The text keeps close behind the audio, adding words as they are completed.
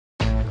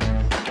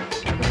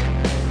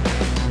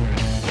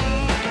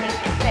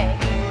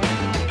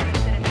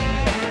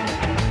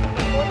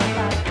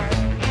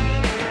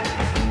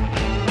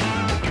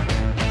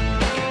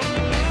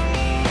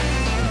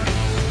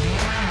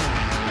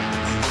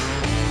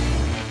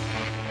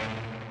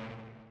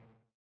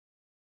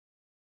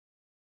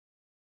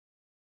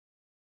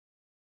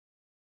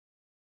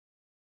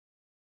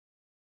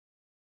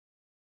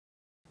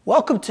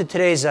Welcome to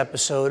today's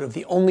episode of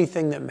The Only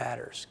Thing That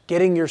Matters,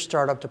 getting your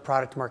startup to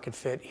product market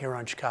fit here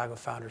on Chicago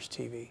Founders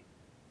TV.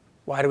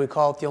 Why do we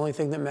call it The Only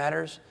Thing That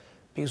Matters?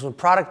 Because when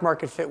product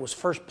market fit was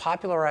first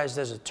popularized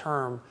as a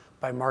term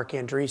by Marc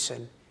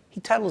Andreessen, he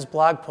titled his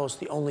blog post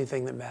The Only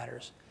Thing That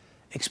Matters,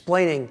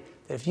 explaining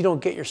that if you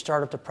don't get your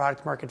startup to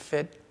product market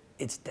fit,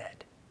 it's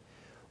dead.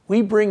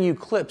 We bring you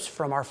clips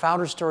from our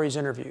Founder Stories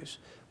interviews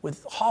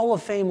with Hall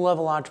of Fame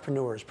level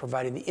entrepreneurs,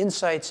 providing the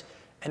insights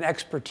and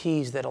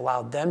expertise that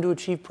allowed them to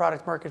achieve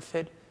product market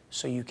fit,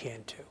 so you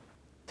can too.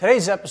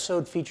 Today's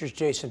episode features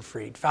Jason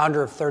Fried,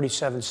 founder of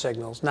 37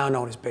 Signals, now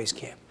known as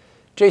Basecamp.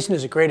 Jason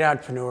is a great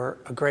entrepreneur,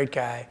 a great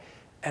guy,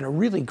 and a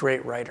really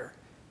great writer.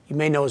 You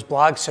may know his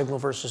blog, Signal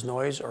versus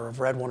Noise, or have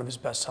read one of his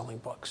best-selling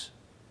books.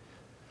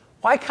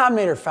 Y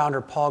Combinator founder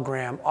Paul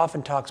Graham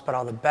often talks about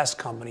how the best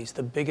companies,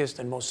 the biggest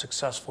and most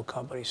successful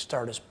companies,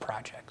 start as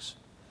projects.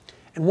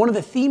 And one of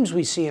the themes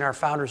we see in our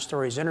Founder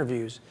Stories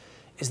interviews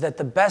is that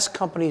the best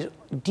companies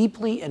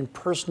deeply and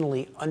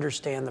personally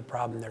understand the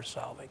problem they're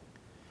solving.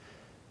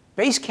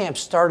 Basecamp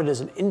started as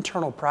an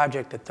internal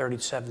project at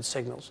 37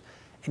 Signals,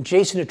 and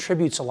Jason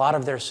attributes a lot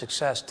of their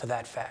success to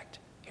that fact.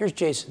 Here's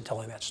Jason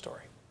telling that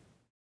story.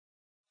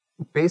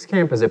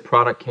 Basecamp as a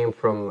product came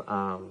from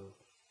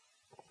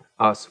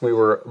us. We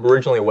were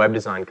originally a web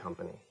design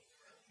company,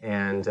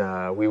 and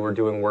we were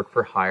doing work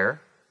for hire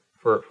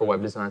for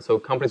web design. So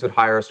companies would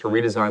hire us to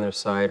redesign their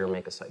site or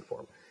make a site for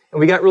them. And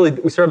we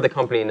started the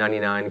company in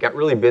 '99, got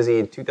really busy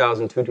in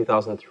 2002,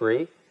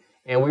 2003,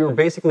 and we were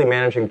basically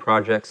managing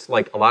projects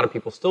like a lot of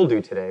people still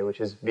do today, which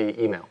is via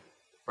email,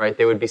 right?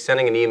 They would be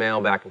sending an email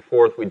back and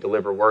forth, we'd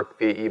deliver work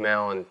via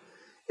email, and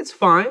it's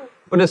fine,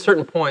 but at a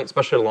certain point,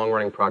 especially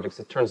long-running projects,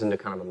 it turns into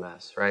kind of a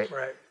mess, right?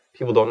 Right.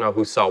 People don't know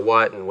who saw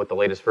what and what the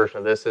latest version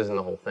of this is and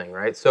the whole thing,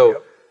 right?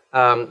 So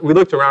we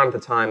looked around at the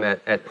time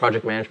at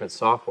project management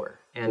software,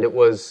 and it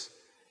was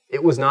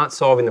not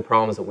solving the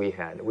problems that we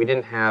had. We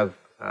didn't have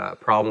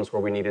problems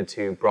where we needed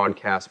to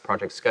broadcast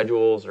project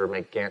schedules or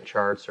make Gantt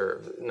charts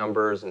or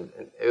numbers, and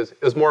it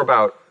was more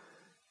about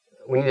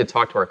we need to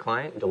talk to our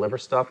client and deliver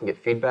stuff and get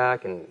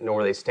feedback and know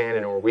where they stand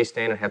and know where we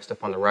stand and have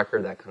stuff on the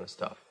record, that kind of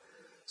stuff.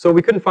 So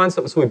we couldn't find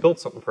something, so we built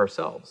something for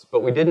ourselves,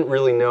 but we didn't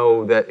really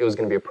know that it was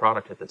going to be a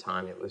product at the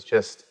time. It was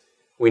just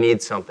we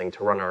need something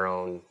to run our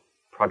own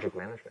project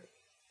management.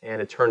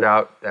 And it turned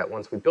out that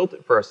once we built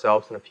it for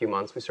ourselves, in a few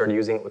months we started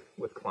using it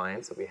with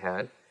clients that we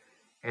had.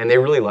 And they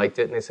really liked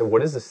it, and they said,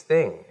 "What is this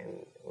thing?"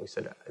 And we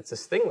said, "It's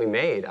this thing we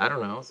made. I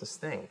don't know, it's this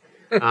thing."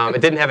 It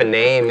didn't have a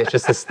name, it's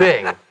just this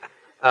thing.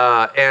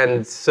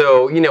 And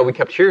so, we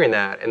kept hearing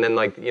that, and then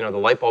the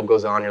light bulb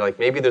goes on, you're like,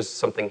 maybe there's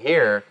something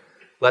here,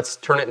 let's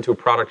turn it into a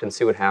product and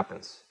see what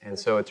happens. And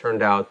so it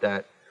turned out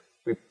that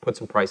we put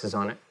some prices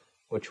on it,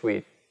 which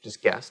we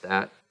just guessed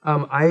at.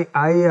 I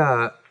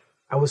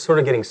was sort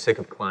of getting sick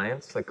of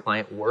clients, like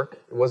client work.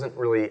 I wasn't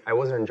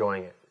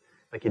enjoying it.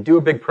 Like, you do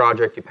a big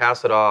project, you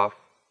pass it off,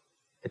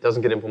 it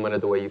doesn't get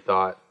implemented the way you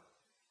thought.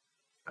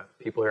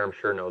 People here, I'm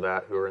sure, know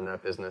that, who are in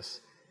that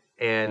business.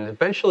 And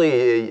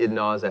eventually, it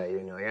gnaws at you,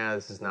 and you're like,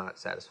 this is not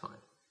satisfying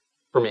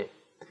for me.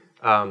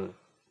 And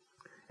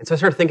so I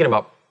started thinking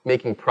about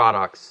making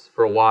products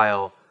for a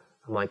while.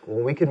 I'm like,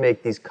 well, we could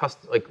make these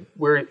custom,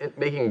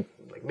 maybe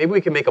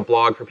we could make a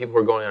blog for people who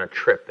are going on a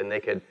trip, and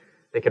they could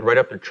write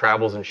up their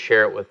travels and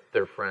share it with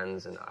their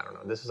friends, and I don't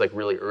know, this is like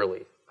really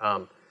early.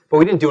 But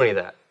we didn't do any of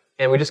that,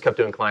 and we just kept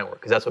doing client work,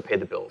 because that's what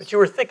paid the bills. But you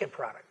were thinking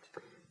product.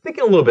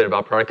 Thinking a little bit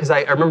about product, because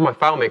I remember my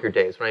FileMaker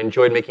days when I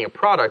enjoyed making a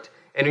product,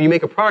 and you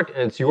make a product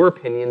and it's your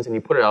opinions and you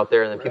put it out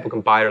there and then people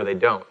can buy it or they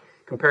don't,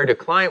 compared to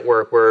client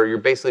work where you're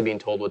basically being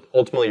told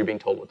ultimately you're being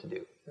told what to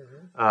do.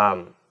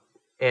 I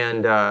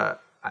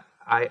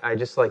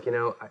just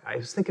I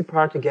was thinking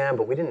product again,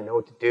 but we didn't know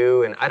what to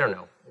do, and I don't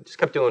know. I just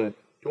kept doing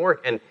work,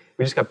 and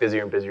we just got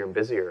busier and busier and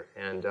busier,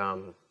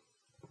 and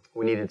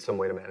we needed some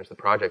way to manage the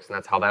projects, and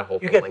that's how that whole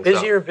thing links up. You get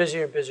busier,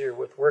 busier, busier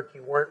with work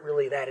you weren't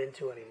really that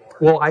into anymore.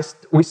 Well,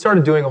 we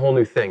started doing a whole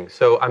new thing.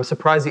 So I'm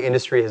surprised the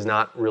industry has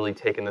not really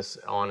taken this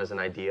on as an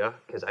idea,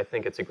 because I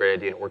think it's a great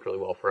idea and it worked really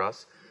well for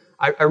us.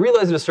 I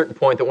realized at a certain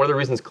point that one of the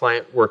reasons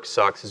client work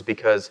sucks is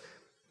because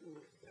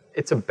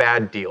it's a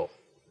bad deal.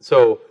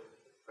 So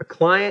a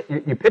client,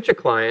 you pitch a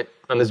client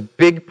on this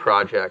big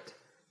project,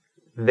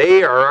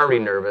 they are already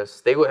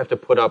nervous. They would have to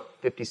put up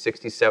 50,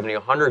 60, 70,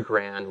 100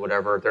 grand,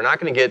 whatever. They're not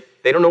going to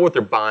they don't know what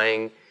they're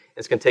buying.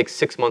 It's going to take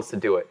 6 months to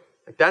do it.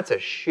 Like, that's a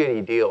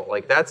shitty deal.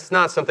 Like, that's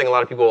not something a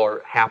lot of people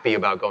are happy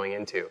about going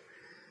into.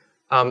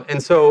 And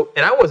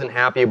I wasn't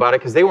happy about it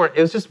because it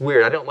was just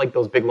weird. I don't like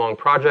those big, long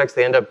projects.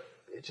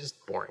 It's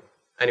just boring.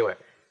 Anyway,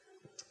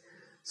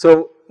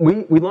 so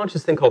we launched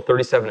this thing called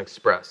 37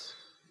 Express,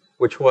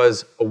 which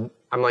was,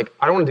 I'm like,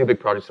 I don't want to do big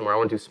projects anymore. I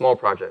want to do small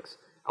projects.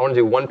 I want to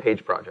do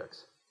one-page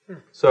projects.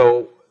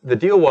 So the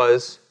deal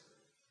was,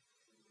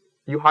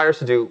 you hire us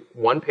to do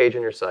one page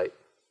on your site,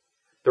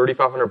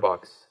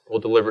 $3,500. We'll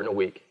deliver it in a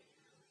week.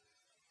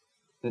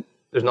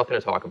 There's nothing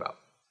to talk about.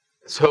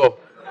 So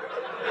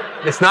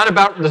it's not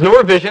about. There's no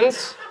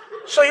revisions.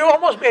 So you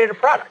almost made it a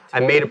product. I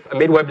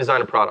made web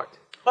design a product.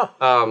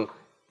 Huh.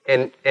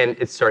 And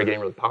it started getting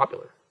really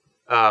popular.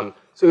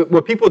 So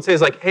what people would say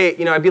is like, hey,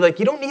 I'd be like,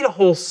 you don't need a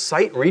whole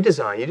site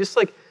redesign. You just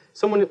like,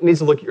 someone needs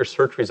to look at your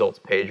search results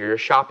page or your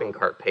shopping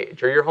cart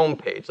page or your home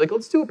page. Like,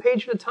 let's do a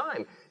page at a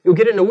time. You'll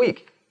get it in a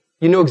week.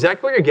 You know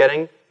exactly what you're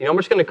getting. You know how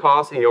much it's going to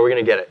cost, and you know where you're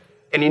going to get it.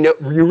 And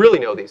you really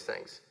know these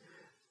things.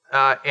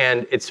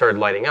 And it started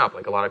lighting up.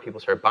 Like, a lot of people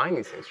started buying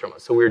these things from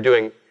us. So we were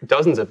doing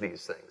dozens of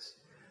these things,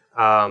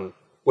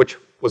 which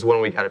was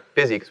when we got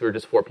busy because we were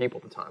just 4 people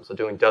at the time. So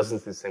doing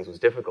dozens of these things was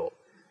difficult.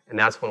 And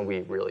that's when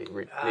we really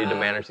needed to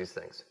manage these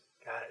things.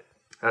 Got it.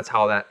 That's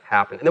how that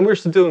happened. And then we were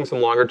still doing some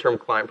longer-term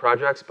client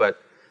projects,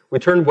 but we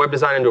turned web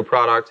design into a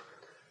product.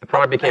 The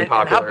product became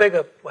popular. And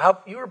how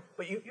big you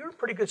were a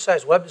pretty good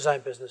sized web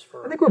design business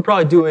for. I think we're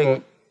probably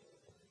doing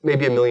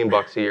maybe $1 million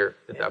a year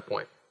at that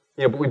point.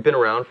 But we've been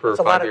around for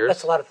 5 years.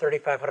 That's a lot of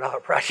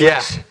 $3,500 projects.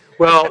 Yeah.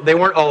 Well, they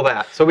weren't all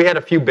that. So we had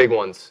a few big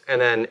ones, and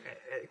then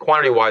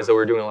quantity-wise, though, we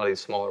were doing a lot of these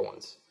smaller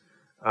ones.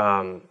 We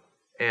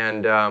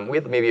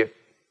had maybe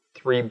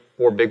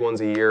 3-4 big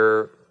ones a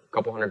year, a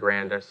couple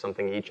 $100,000 or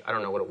something each. I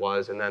don't know what it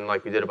was, and then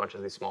we did a bunch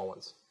of these small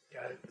ones.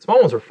 Got it. The small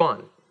ones were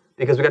fun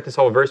because we got to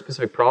solve a very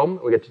specific problem.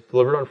 We got to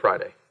deliver it on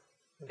Friday,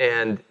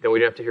 and then we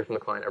didn't have to hear from the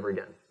client ever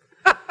again.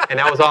 And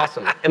that was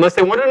awesome. Unless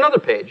they wanted another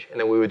page, and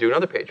then we would do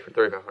another page for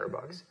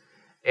 $3,500.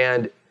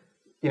 And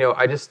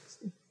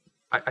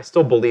I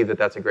still believe that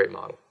that's a great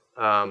model.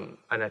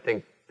 And I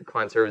think the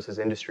client services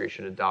industry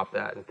should adopt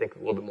that and think a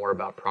little bit more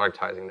about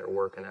productizing their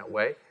work in that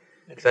way.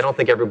 Because I don't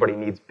think everybody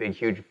needs big,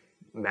 huge,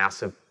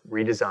 massive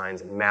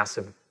redesigns and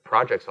massive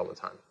projects all the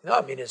time. No,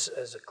 I mean,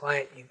 as a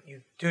client,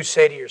 you do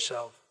say to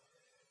yourself,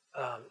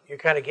 you're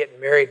kind of getting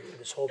married to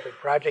this whole big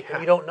project, and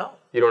you don't know.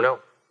 You don't know.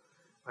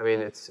 I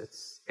mean,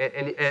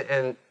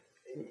 and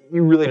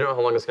you really don't know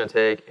how long it's going to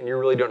take, and you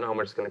really don't know how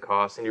much it's going to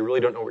cost, and you really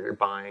don't know what you're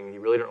buying, and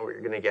you really don't know what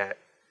you're going to get.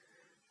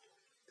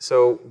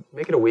 So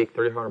make it a week,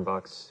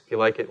 $3,500. If you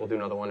like it, we'll do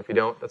another one. If you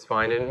don't, that's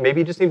fine, and maybe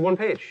you just need one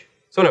page.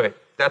 So anyway,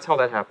 that's how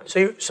that happened.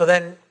 So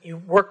then you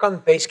work on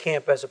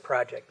Basecamp as a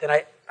project, and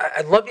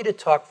I'd love you to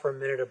talk for a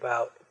minute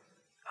about,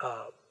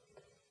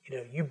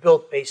 you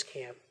built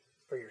Basecamp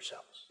for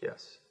yourselves.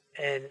 Yes.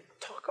 And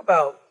talk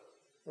about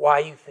why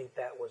you think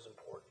that was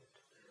important.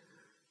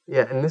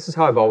 Yeah, and this is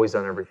how I've always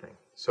done everything.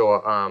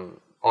 So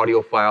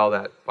AudioFile,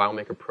 that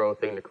FileMaker Pro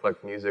thing to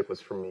collect music,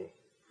 was for me.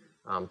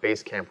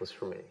 Basecamp was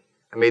for me.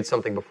 I made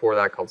something before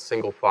that called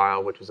Single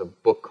File, which was a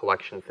book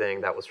collection thing.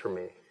 That was for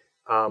me.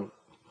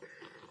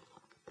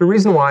 The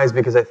reason why is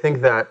because I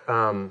think that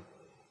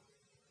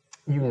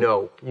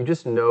you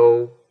just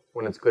know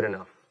when it's good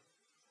enough.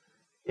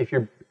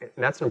 And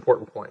that's an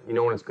important point. You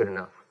know when it's good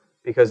enough.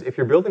 Because if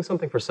you're building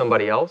something for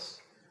somebody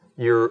else,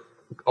 you're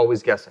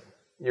always guessing.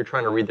 You're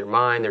trying to read their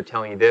mind. They're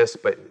telling you this,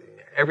 but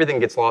everything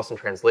gets lost in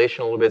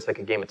translation a little bit. It's like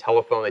a game of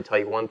telephone. They tell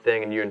you one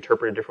thing, and you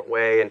interpret it a different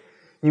way. And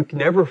you can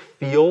never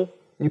feel.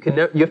 You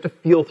have to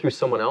feel through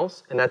someone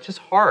else, and that's just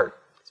hard.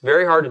 It's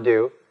very hard to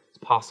do. It's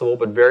possible,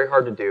 but very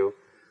hard to do.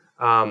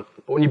 But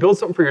when you build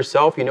something for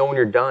yourself, you know when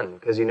you're done,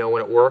 because you know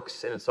when it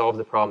works and it solves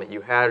the problem that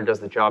you had or does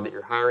the job that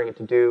you're hiring it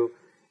to do,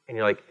 and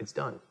you're like, it's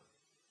done.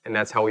 And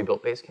that's how we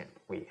built Basecamp.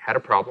 We had a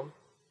problem.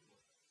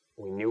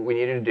 We knew what we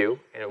needed to do,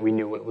 and we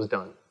knew when it was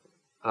done.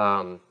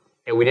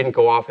 And we didn't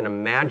go off and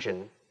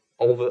imagine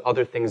all the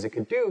other things it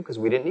could do, because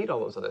we didn't need all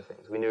those other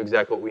things. We knew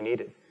exactly what we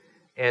needed.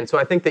 And so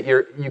I think that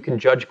you can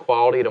judge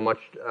quality at a much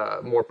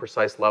more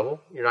precise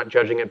level. You're not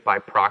judging it by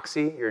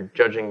proxy. You're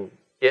judging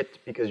it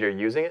because you're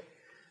using it.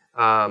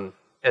 And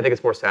I think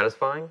it's more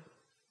satisfying.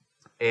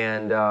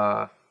 And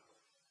I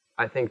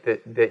think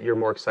that you're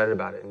more excited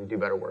about it and you do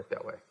better work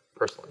that way,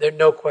 personally. There's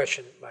no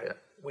question. Yeah.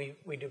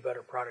 We do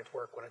better product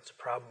work when it's a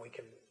problem we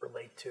can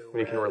relate to.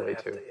 We can relate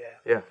to.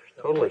 Yeah,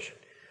 no totally. Question.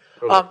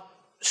 Totally.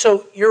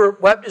 So you're a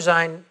web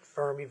design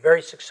firm. You're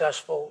very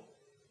successful,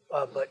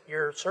 but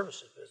you're a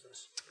services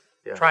business.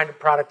 Yeah. Trying to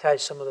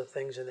productize some of the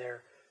things in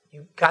there.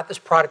 You got this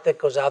product that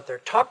goes out there.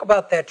 Talk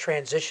about that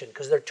transition,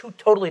 because they're two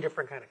totally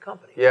different kind of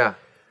companies. Yeah.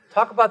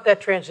 Talk about that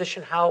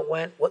transition, how it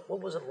went,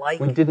 what was it like?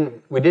 We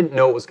didn't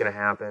know what was going to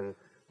happen.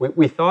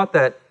 We thought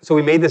that, so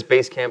we made this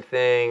Basecamp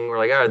thing. We're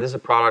like, all right, this is a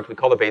product. We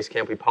called it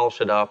Basecamp. We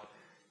polished it up.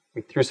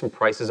 We threw some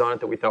prices on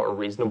it that we thought were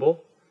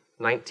reasonable.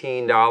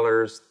 $19,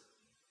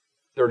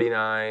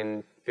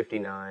 $39,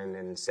 $59,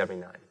 and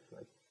 $79.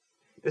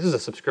 This is a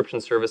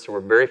subscription service. There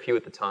were very few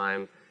at the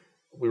time.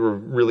 We were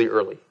really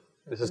early.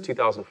 This is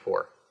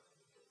 2004,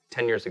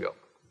 10 years ago.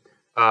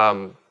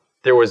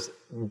 There was,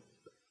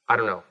 I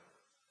don't know,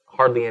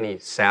 hardly any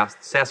SaaS.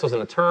 SaaS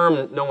wasn't a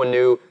term. No one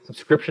knew.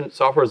 Subscription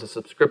software is a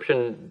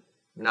subscription.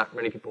 Not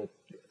many people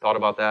thought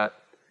about that.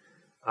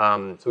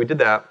 So we did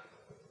that,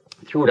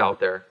 threw it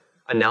out there,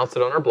 announced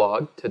it on our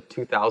blog to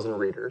 2,000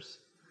 readers.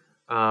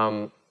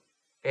 And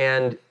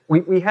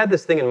we had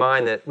this thing in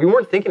mind that we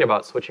weren't thinking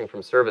about switching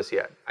from service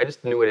yet. I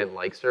just knew I didn't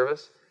like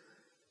service.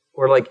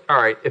 We're like, all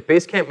right, if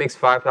Basecamp makes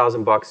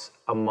 $5,000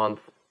 a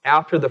month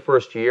after the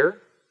first year,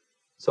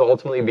 so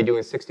ultimately we'd be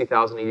doing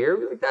 $60,000 a year,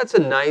 like, that's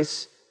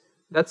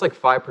like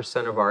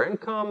 5% of our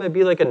income. That'd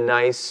be like a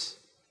nice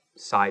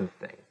side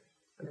thing.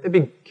 That'd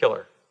be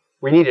killer.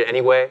 We need it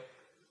anyway,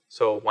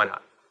 so why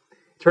not?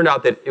 turned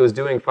out that it was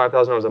doing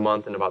 $5,000 a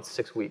month in about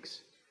 6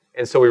 weeks.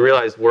 And so we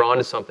realized we're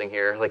onto something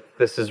here. Like,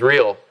 this is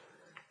real.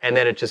 And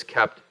then it just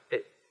kept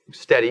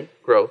steady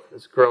growth.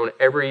 It's grown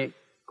every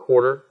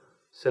quarter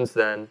since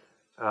then.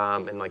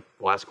 And like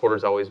the last quarter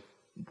is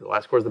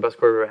the best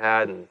quarter we've ever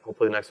had. And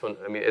hopefully the next one,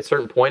 I mean, at a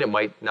certain point it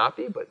might not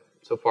be, but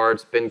so far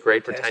it's been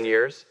great for 10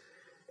 years.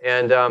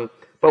 And,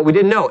 but we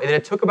didn't know. And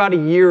it took about a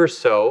year or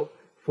so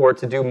for it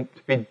to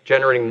be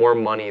generating more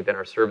money than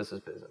our services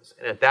business.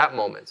 And at that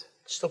moment,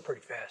 It's still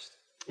pretty fast.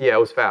 yeah, it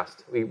was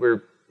fast.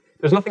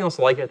 There's nothing else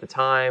like it at the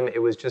time. It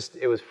was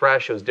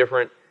fresh, it was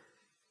different,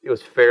 it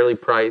was fairly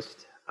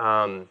priced,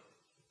 and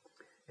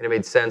it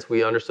made sense.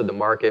 We understood the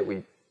market.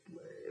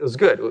 It was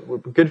good.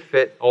 Good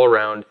fit all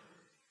around.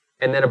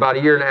 And then about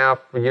a year and a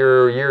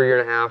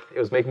half, it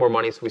was making more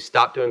money, so we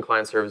stopped doing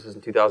client services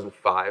in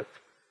 2005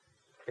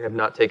 and have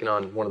not taken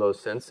on one of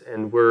those since.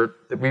 And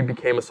we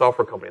became a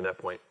software company at that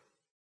point.